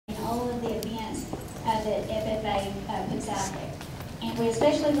that FFA puts out there. And we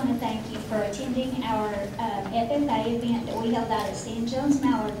especially want to thank you for attending our FFA event that we held out at Stan Jones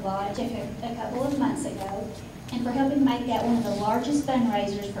Mallard Lodge a couple of months ago, and for helping make that one of the largest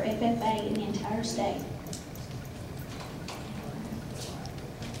fundraisers for FFA in the entire state.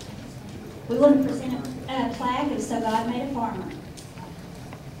 We want to present a plaque of So God Made a Farmer.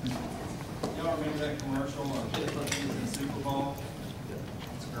 Y'all remember that commercial of Kid Cookies in the Super Bowl?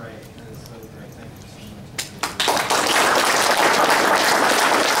 It's great. That is so great. Thank you so much.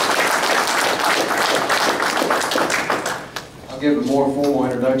 I'll give a more formal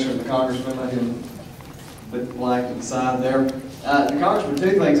introduction to the Congressman. I can put the plaque to the side there. The Congressman,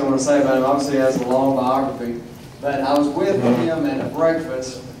 two things I want to say about him. Obviously, he has a long biography, but I was with him at a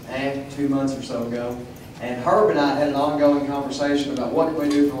breakfast 2 months or so ago, and Herb and I had an ongoing conversation about what can we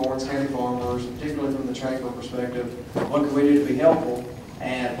do for Lawrence County farmers, particularly from the chamber perspective. What can we do to be helpful?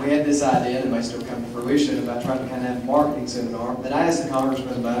 And we had this idea, and it may still come to fruition, about trying to kind of have a marketing seminar. Then I asked the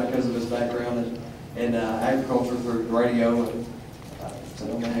Congressman about it because of his background in agriculture through radio and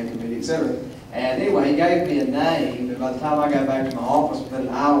on the ag committee, etc. And anyway, he gave me a name, and by the time I got back to my office within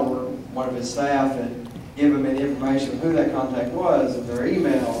an hour, one of his staff had given me the information of who that contact was, and their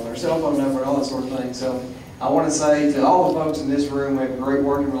email, and their cell phone number, and all that sort of thing. So I want to say to all the folks in this room, we have a great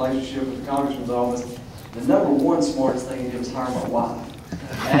working relationship with the Congressman's office. The number one smartest thing he did was hire my wife.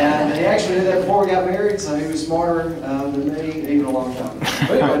 And he actually did that before we got married, so he was smarter than me even a long time.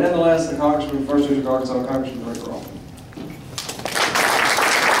 But anyway, nonetheless, the Congressman, First District of Arkansas, Congressman Rick Crawford.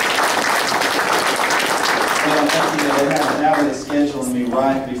 Well, thank you. They have an hourly schedule and me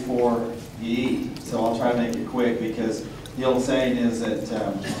right before you eat, so I'll try to make it quick because the old saying is that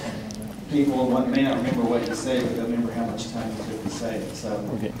people may not remember what you say, but they'll remember how much time you took to say it. So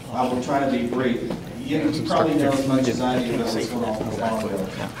I will try to be brief. You probably know as much as I do about what's going on with the farm bill.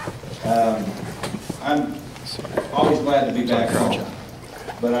 I'm always glad to be back home,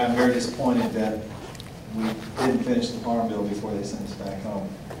 but I'm very disappointed that we didn't finish the farm bill before they sent us back home.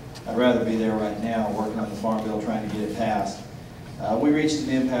 I'd rather be there right now working on the farm bill, trying to get it passed. We reached an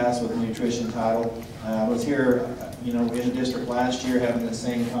impasse with the nutrition title. I was here, in the district last year having the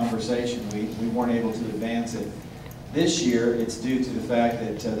same conversation. We weren't able to advance it. This year, it's due to the fact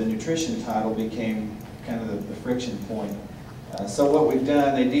that the nutrition title became kind of the friction point. So what we've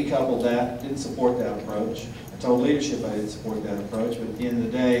done, they decoupled that, didn't support that approach. I told leadership I didn't support that approach, but at the end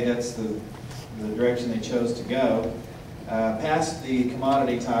of the day, that's the direction they chose to go. Past the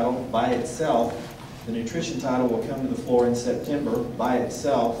commodity title by itself, the nutrition title will come to the floor in September by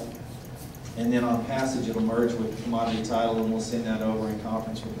itself, and then on passage it'll merge with the commodity title, and we'll send that over in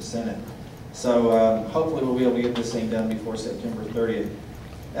conference with the Senate. So hopefully we'll be able to get this thing done before September 30th.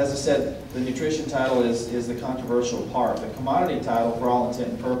 As I said, the nutrition title is the controversial part. The commodity title, for all intent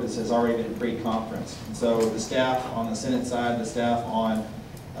and purpose, has already been pre-conference. And so the staff on the Senate side, the staff on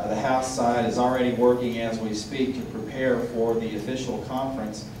the House side is already working as we speak to prepare for the official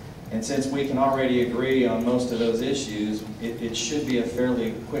conference. And since we can already agree on most of those issues, it should be a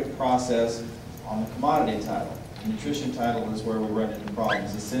fairly quick process on the commodity title. The nutrition title is where we run into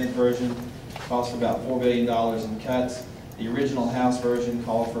problems. The Senate version calls for about $4 billion in cuts. The original House version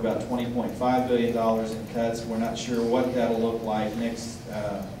called for about $20.5 billion in cuts. We're not sure what that'll look like next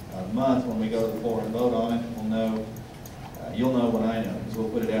month when we go to the floor and vote on it. We'll know. You'll know when I know, because we'll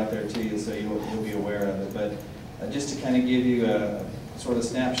put it out there to you so you'll be aware of it. But just to kind of give you a sort of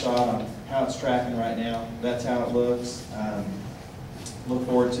snapshot on how it's tracking right now, that's how it looks. Look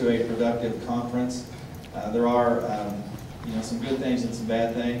forward to a productive conference. There are some good things and some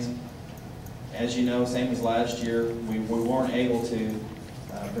bad things. As you know, same as last year, we weren't able to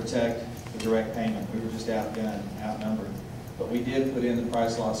protect the direct payment. We were just outgunned, outnumbered. But we did put in the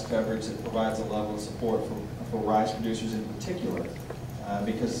price loss coverage that provides a level of support for rice producers in particular,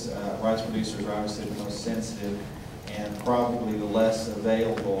 because rice producers are obviously the most sensitive and probably the less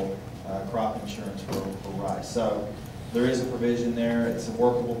available crop insurance for rice. So there is a provision there. It's a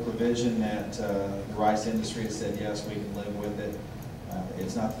workable provision that the rice industry has said, yes, we can live with it.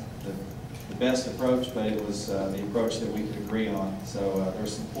 It's not the best approach, but it was the approach that we could agree on. So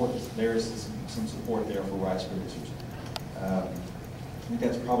there's some support there for rice producers. I think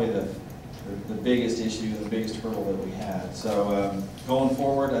that's probably the biggest issue, the biggest hurdle that we had. So going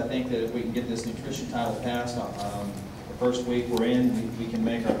forward, I think that if we can get this nutrition title passed on the first week we're in, we can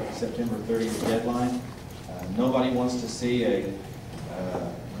make our September 30th deadline. Nobody wants to see a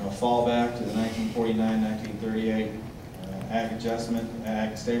fallback to the 1949-1938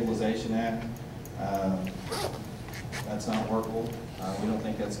 Ag Stabilization Act. That's not workable. We don't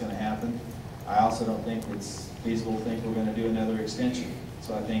think that's going to happen. I also don't think it's feasible to think we're going to do another extension.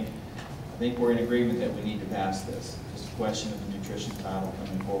 So I think think we're in agreement that we need to pass this. Just a question of the nutrition title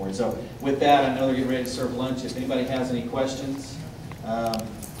coming forward. So with that, I know they're getting ready to serve lunch. If anybody has any questions, I'd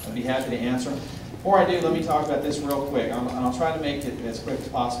be happy to answer them. Before I do, let me talk about this real quick. I'll try to make it as quick as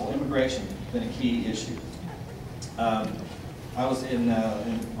possible. Immigration has been a key issue. I was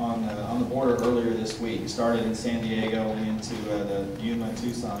on the border earlier this week. Started in San Diego, went into the Yuma,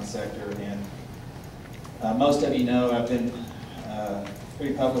 Tucson sector, and most of you know I've been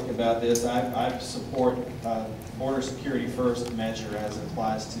pretty public about this. I support border security first measure as it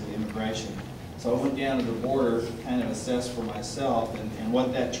applies to immigration. So I went down to the border, kind of assessed for myself, and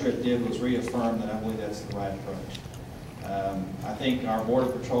what that trip did was reaffirm that I believe that's the right approach. I think our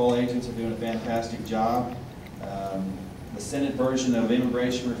Border Patrol agents are doing a fantastic job. The Senate version of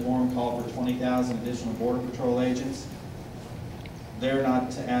immigration reform called for 20,000 additional Border Patrol agents. They're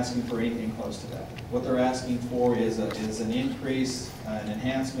not asking for anything close to that. What they're asking for is an increase, an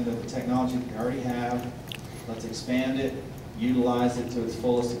enhancement of the technology that we already have. Let's expand it, utilize it to its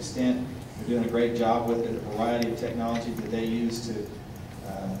fullest extent. They're doing a great job with it, a variety of technology that they use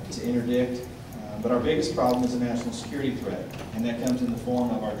to interdict. But our biggest problem is a national security threat, and that comes in the form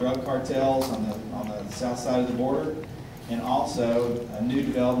of our drug cartels on the south side of the border, and also a new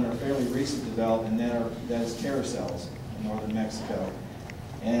development, or fairly recent development, that is terror cells in northern Mexico.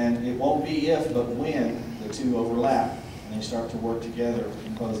 And it won't be if, but when the two overlap and they start to work together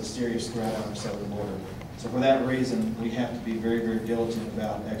and pose a serious threat on our southern border. So for that reason, we have to be very, very diligent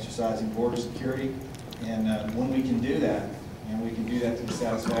about exercising border security. And when we can do that, and we can do that to the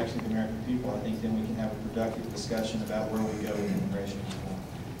satisfaction of the American people, I think then we can have a productive discussion about where we go with immigration reform.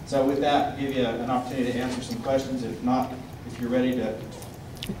 So with that, I'll give you an opportunity to answer some questions. If not, if you're ready to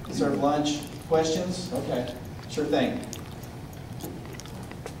serve lunch, questions? Okay, sure thing.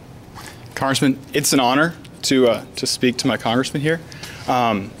 Congressman, it's an honor to speak to my congressman here.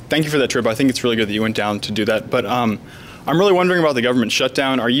 Thank you for that trip. I think it's really good that you went down to do that. But I'm really wondering about the government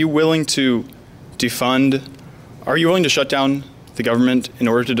shutdown. Are you willing to defund? Are you willing to shut down the government in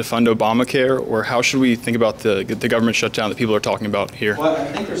order to defund Obamacare, or how should we think about the government shutdown that people are talking about here? Well, I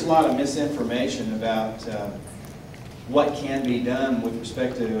think there's a lot of misinformation about what can be done with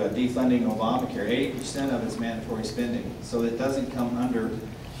respect to defunding Obamacare. 80% of it's mandatory spending, so it doesn't come under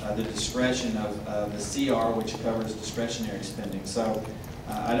the discretion of the CR, which covers discretionary spending. So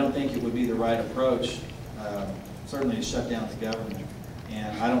I don't think it would be the right approach, certainly to shut down the government.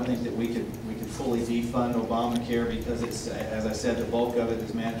 And I don't think that we could fully defund Obamacare because it's, as I said, the bulk of it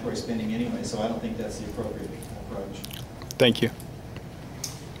is mandatory spending anyway. So I don't think that's the appropriate approach. Thank you.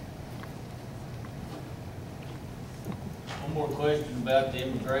 One more question about the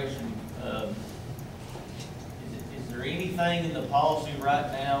immigration. Is there anything in the policy right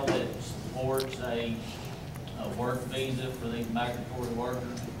now that supports a work visa for these migratory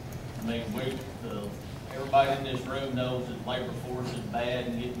workers? I mean, everybody in this room knows that labor force is bad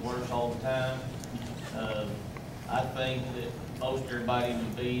and getting worse all the time. I think that most everybody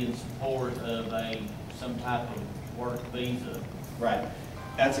would be in support of some type of work visa. Right.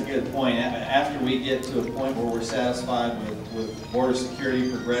 That's a good point. After we get to a point where we're satisfied with border security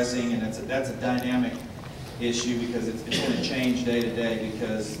progressing, and that's a dynamic issue because it's going to change day to day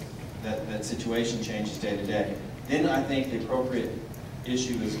because that situation changes day to day. Then I think the appropriate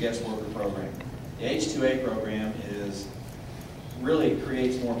issue is guest worker program. The H-2A program really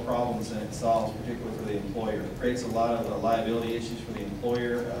creates more problems than it solves, particularly for the employer. It creates a lot of liability issues for the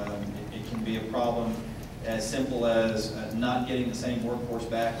employer. It can be a problem as simple as not getting the same workforce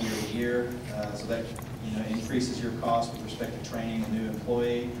back year to year, so that increases your cost with respect to training a new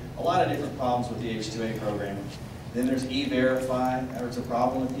employee. A lot of different problems with the H-2A program. Then there's E-Verify. There's a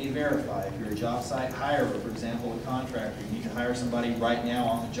problem with E-Verify. If you're a job site hirer, for example, a contractor, you need to hire somebody right now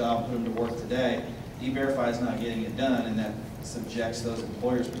on the job, put them to work today. E-Verify is not getting it done, and that subjects those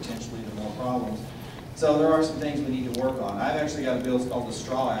employers potentially to more problems. So there are some things we need to work on. I've actually got a bill called the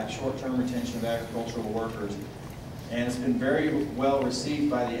STRAW Act, Short-Term Retention of Agricultural Workers, and it's been very well received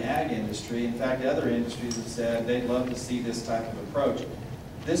by the ag industry. In fact, other industries have said they'd love to see this type of approach.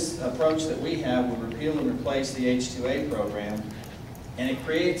 This approach that we have would repeal and replace the H-2A program, and it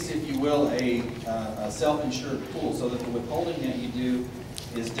creates, if you will, a self-insured pool, so that the withholding that you do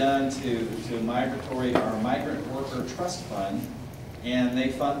is done to a migratory or a migrant worker trust fund, and they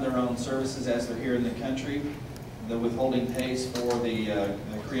fund their own services as they're here in the country. The withholding pays for the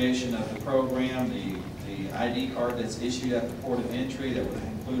creation of the program, the ID card that's issued at the port of entry that would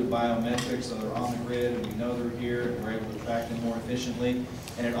include a biometric, so they're on the grid and we know they're here and we're able to track them more efficiently.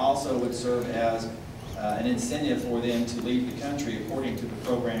 And it also would serve as an incentive for them to leave the country according to the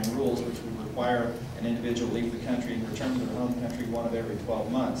program rules, which would require an individual leave the country and return to their home country one of every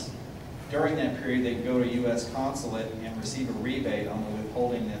 12 months. during that period, they can go to a U.S. consulate and receive a rebate on the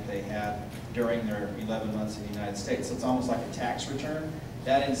withholding that they had during their 11 months in the United States. So it's almost like a tax return.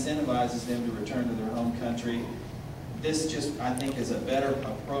 That incentivizes them to return to their home country. This just, I think, is a better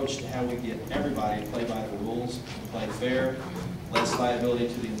approach to how we get everybody to play by the rules, to play fair, less liability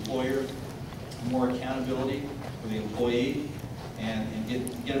to the employer, more accountability for the employee, and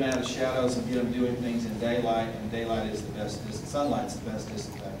get them out of the shadows and get them doing things in daylight, and daylight is the best, sunlight's the best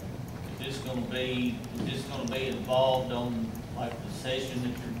disinfectant. Is this gonna be involved on like the session that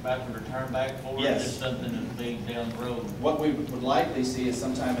you're about to return back for? Yes. Or is this something that's big down the road? What we would likely see is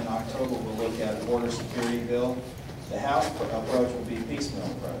sometime in October, we'll look at a border security bill. The House approach will be a piecemeal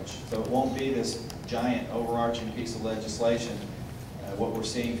approach. So it won't be this giant overarching piece of legislation. What we're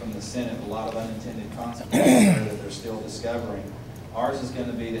seeing from the Senate, a lot of unintended consequences that they're still discovering. Ours is going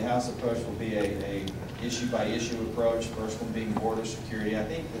to be, the House approach will be a issue-by-issue approach, first one being border security. I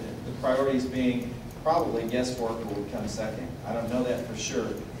think the priorities being probably guest worker would come second. I don't know that for sure,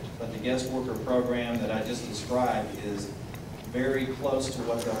 but the guest worker program that I just described is very close to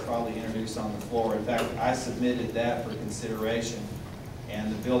what they'll probably introduce on the floor. In fact, I submitted that for consideration,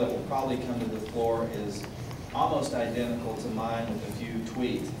 and the bill that will probably come to the floor is almost identical to mine with a few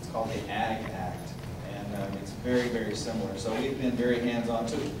tweaks. It's called the Ag Act, and it's very, very similar. So we've been very hands-on. It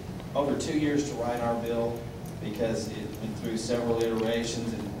took over 2 years to write our bill because it went through several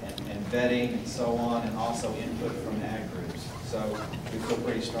iterations and vetting and so on, and also input from ag groups. So we feel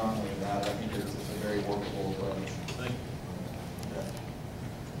pretty strongly about it. I think it's a very workable approach. Thank you.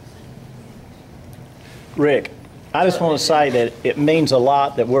 Rick, I just want to say that it means a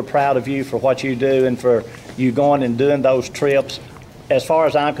lot that we're proud of you for what you do and for you going and doing those trips. As far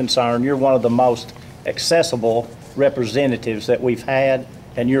as I'm concerned, you're one of the most accessible representatives that we've had,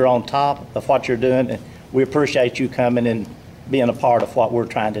 and you're on top of what you're doing, and we appreciate you coming and being a part of what we're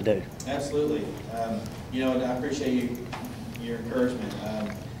trying to do. Absolutely. You know, I appreciate your encouragement.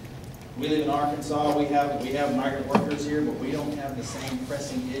 We live in Arkansas. We have migrant workers here, but we don't have the same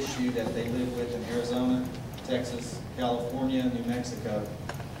pressing issue that they live with in Arizona, Texas, California, New Mexico.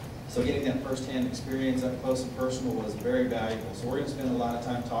 So getting that firsthand experience up close and personal was very valuable. So we're going to spend a lot of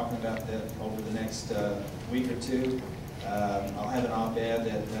time talking about that over the next week or two. I'll have an op-ed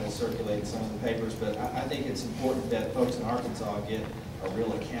that will circulate in some of the papers, but I think it's important that folks in Arkansas get a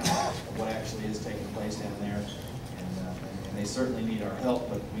real account of what actually is taking place down there. And they certainly need our help,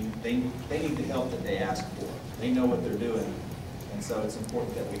 but they need the help that they ask for. They know what they're doing, and so it's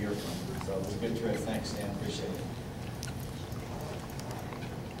important that we hear from them. So it was a good trip. Thanks, Stan. Appreciate it.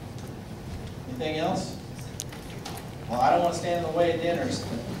 Anything else? Well, I don't want to stand in the way of dinners.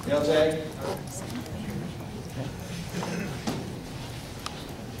 LJ?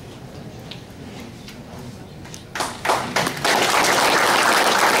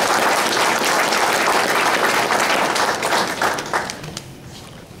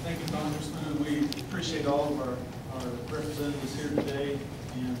 Thank you, Congressman, and we appreciate all of our representatives here today,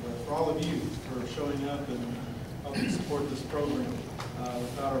 and for all of you for showing up and helping support this program.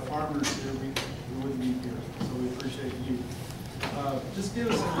 Without our farmers here, we wouldn't be here, so we appreciate you. Just give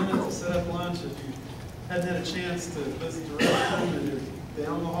us a minute to set up lunch. If you hadn't had a chance to visit the restaurant, and you're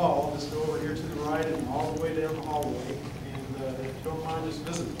down the hall, just go over here to the right and all the way down the hallway. And if you don't mind, just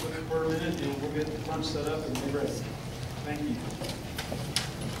visit with us for a minute, and we'll get lunch set up and be ready. Thank you.